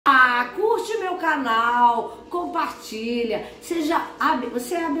meu canal, compartilha.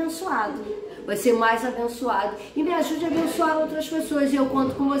 Você é abençoado. Vai ser mais abençoado. E me ajude a abençoar outras pessoas. E eu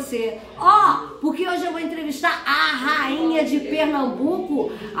conto com você. Porque hoje eu vou entrevistar a Rainha de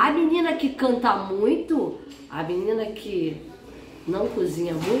Pernambuco. A menina que canta muito. A menina que não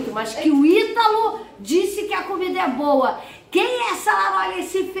cozinha muito, mas que o Ítalo disse que a comida é boa. Quem é Salaroli,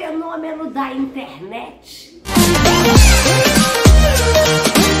 esse fenômeno da internet?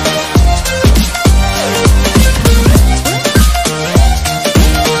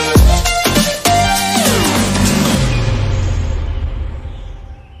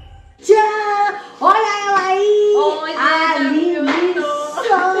 Olha ela aí! Oi, Aline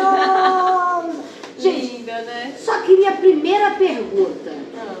Souza! Gente, linda, né? só queria a primeira pergunta.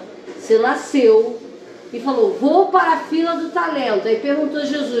 Você nasceu e falou, vou para a fila do talento. Aí perguntou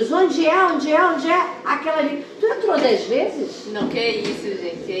Jesus, onde é? Aquela ali. Tu entrou 10 vezes? Não, que isso,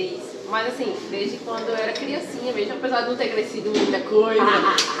 gente, que isso. Mas assim, desde quando eu era criancinha mesmo, apesar de não ter crescido muita coisa,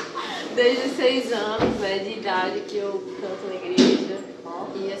 desde 6 anos, né, de idade que eu canto na igreja.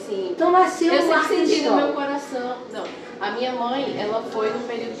 E assim, então nasceu eu sempre senti no meu coração. Não, a minha mãe, ela foi no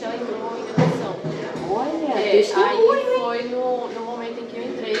período que ela entrou em depressão. Olha, aí foi no momento em que eu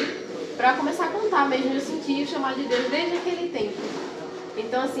entrei pra começar a cantar mesmo. Eu senti o chamado de Deus desde aquele tempo.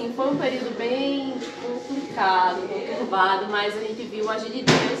 Então assim, foi um período bem complicado, conturbado, mas a gente viu o agir de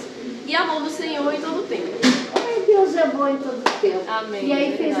Deus e a mão do Senhor em todo o tempo. Ai, Deus é bom em todo o tempo. Amém. E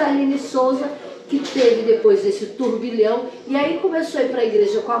aí fez a Aline Souza, que teve depois desse turbilhão, e aí começou a ir para a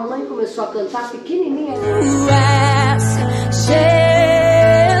igreja com a mãe, começou a cantar pequenininha.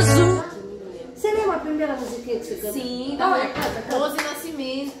 Jesus. Você lembra a primeira musiquinha que você cantou? Sim, canta. 12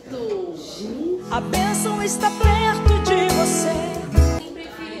 Nascimento. Gente. A bênção está perto de você. Sempre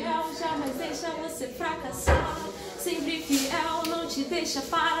fiel, jamais deixa você fracassar. Sempre fiel, não te deixa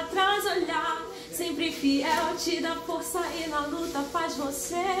para trás olhar. Sempre fiel, te dá força e na luta faz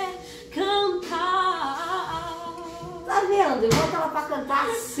você cantar. Tá vendo? Eu boto ela pra cantar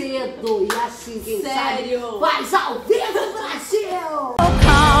cedo. E assim, quem Sério? sabe, faz ao vivo, Brasil!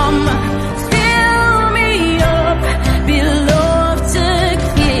 Come, fill me up, beloved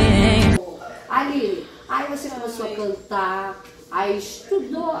King. Aline, aí você começou a cantar, aí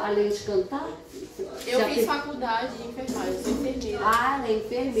estudou além de cantar? Eu fiz faculdade de enfermagem, eu sou enfermeira. Ah, ela é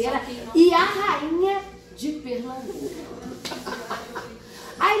enfermeira. Só que não- E a Rainha de Pernambuco.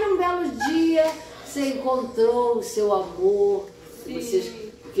 Aí num belo dia você encontrou o seu amor.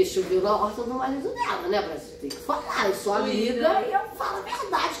 Porque choveu na horta do marido dela, né? Mas tem que falar, eu sou amiga e eu falo a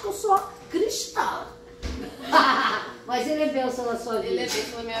verdade que eu sou cristã. Mas ele é bênção na sua vida. Ele é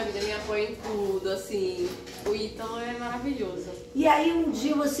bênção na minha vida, me apoia em tudo, assim. O Ítalo é maravilhoso. E aí um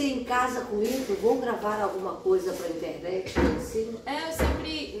dia você em casa com ele, vou gravar alguma coisa pra internet, assim? Eu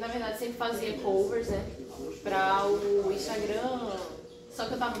sempre, na verdade, sempre fazia covers, né? Pra o Instagram. Só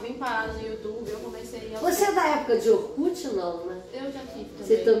que eu tava bem parada no YouTube, eu comecei a... Você é da época de Orkut, não, né? Eu já tive também.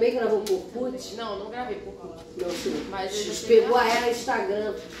 Você também gravou por Orkut? Não gravei por Orkut. Não, sim. Mas eu já Pegou a tive- era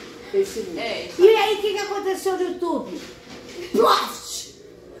Instagram, Facebook. É, E aí, o que aconteceu no YouTube? Ploft!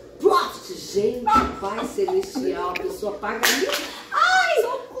 Ploft! Gente, Pai Celestial, a pessoa paga ali. Ai!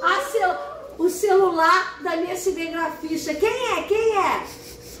 O celular da minha cinegrafista. Quem é?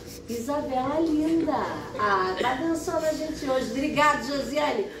 Isabela linda. Tá dançando a gente hoje. Obrigado,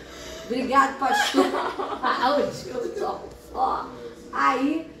 Josiane. Obrigado, pastor. Onde eu tô?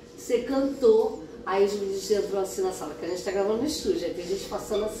 Aí você cantou. Aí os meninos entrou assim na sala, que a gente tá gravando no estúdio, aí tem gente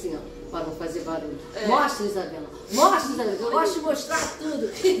passando assim, ó, para não fazer barulho. Mostra, Isabela. Mostra, Isabela. Eu gosto de mostrar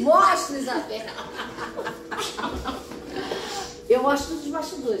tudo. Mostra, Isabela. Eu mostro tudo dos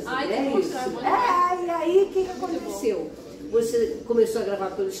bastidores. Ai, é tem que isso. mostrar, E aí, o que aconteceu? Você começou a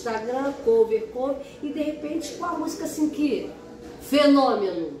gravar pelo Instagram, cover, e de repente com a música assim que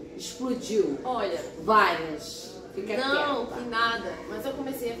fenômeno, explodiu. Olha, Várias. Fica não, quieta. que nada. Mas eu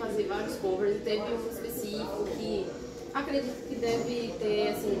comecei a fazer vários covers e teve um específico que acredito que deve ter,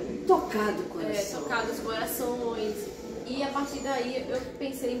 assim, Tocado o coração. tocado os corações. E a partir daí eu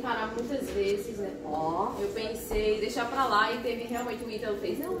pensei em parar muitas vezes, né? Eu pensei em deixar pra lá e teve realmente o Ítalo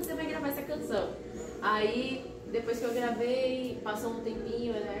fez, não, você vai gravar essa canção. Aí, depois que eu gravei, passou um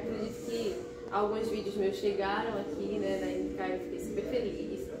tempinho, né? Acredito que alguns vídeos meus chegaram aqui, né, na INSCREVA, eu fiquei super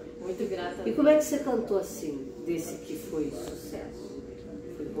feliz, muito grata. E como é que você cantou assim, desse que foi sucesso?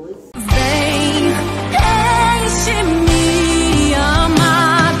 Foi bom? Vem, enche-me,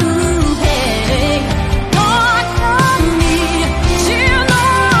 amado rei, toca-me de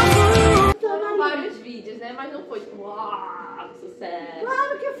novo. Foram vários vídeos, né? Mas não foi tipo, uau, sucesso.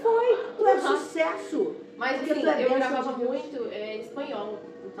 Claro que foi, tu é sucesso. Mas Porque assim, tu é eu bênção gravava de Deus. muito em espanhol.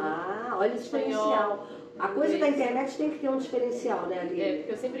 Ah, olha o diferencial. A coisa da internet tem que ter um diferencial, né, Aline? É,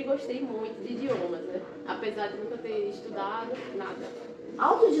 porque eu sempre gostei muito de idiomas, né? Apesar de nunca ter estudado nada.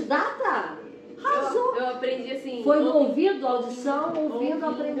 Autodidata? Arrasou! Eu aprendi assim... Foi no ouvido, audição, ouvindo,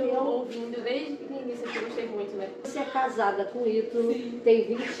 aprendeu. Ouvindo, desde pequenininha sempre gostei muito, né? Você é casada com o Ítalo, tem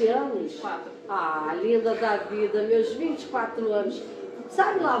 20 anos? 4. Ah, linda da vida, meus 24 anos.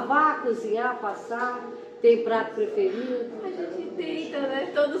 Sabe lavar, cozinhar, passar? Tem prato preferido? A gente tenta,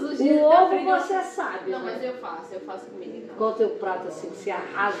 né? Todos os dias. O ovo você sabe, Não, né? mas eu faço comida em casa. Qual é o teu prato assim que você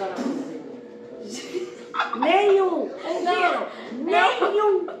arrasa na cozinha? Nenhum! Ouviram?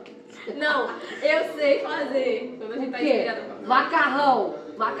 Nenhum! Não, eu sei fazer. Quando a gente O tá quê? inspirada. Macarrão.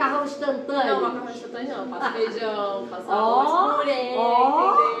 Macarrão instantâneo. Não, macarrão instantâneo não. Faço feijão, faço arroz, purê,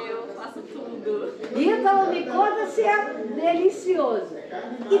 entendeu? Faço tudo. Então me conta se é delicioso.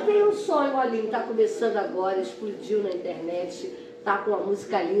 E tem um sonho ali, tá começando agora, explodiu na internet, tá com uma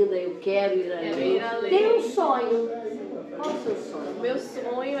música linda, Eu Quero Ir Além. Tem um sonho. Qual é o seu sonho? Meu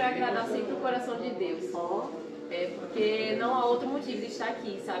sonho é agradar sempre o coração de Deus. É porque não há outro motivo de estar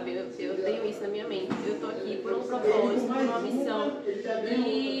aqui, sabe? Eu tenho isso na minha mente. Eu tô aqui por um propósito, por uma missão.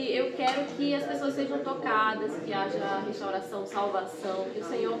 E eu quero que as pessoas sejam tocadas, que haja restauração, salvação, que o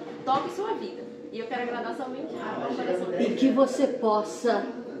Senhor toque sua vida. E eu quero agradar somente ao coração de Deus. E que você possa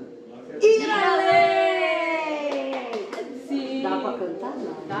ir além! Sim. Dá pra cantar?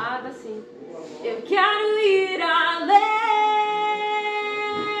 Não. Dá sim. Eu quero ir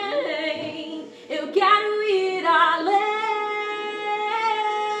além. Eu quero ir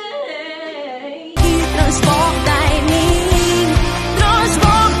além. E transporta em mim,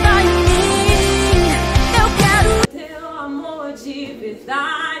 transporta em mim. Eu quero Teu amor de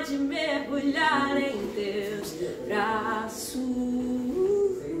verdade mergulhar em teus braços.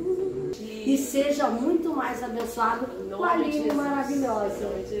 E seja muito mais abençoado com a Aline maravilhosa.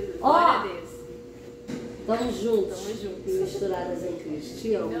 Glória a Ó, Deus. tamo juntos. Tamo juntos. E misturadas em Cristo.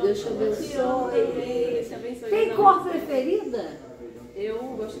 Te amo. Deus te Te amo abençoe. também. Deus te abençoe. Tem cor preferida? Eu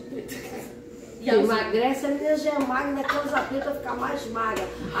gosto de preto. Que emagrece, a menina já é magra, daqui a uns apertos vai ficar mais magra.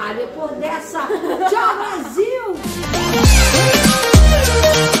 Ah, depois dessa, tchau Brasil!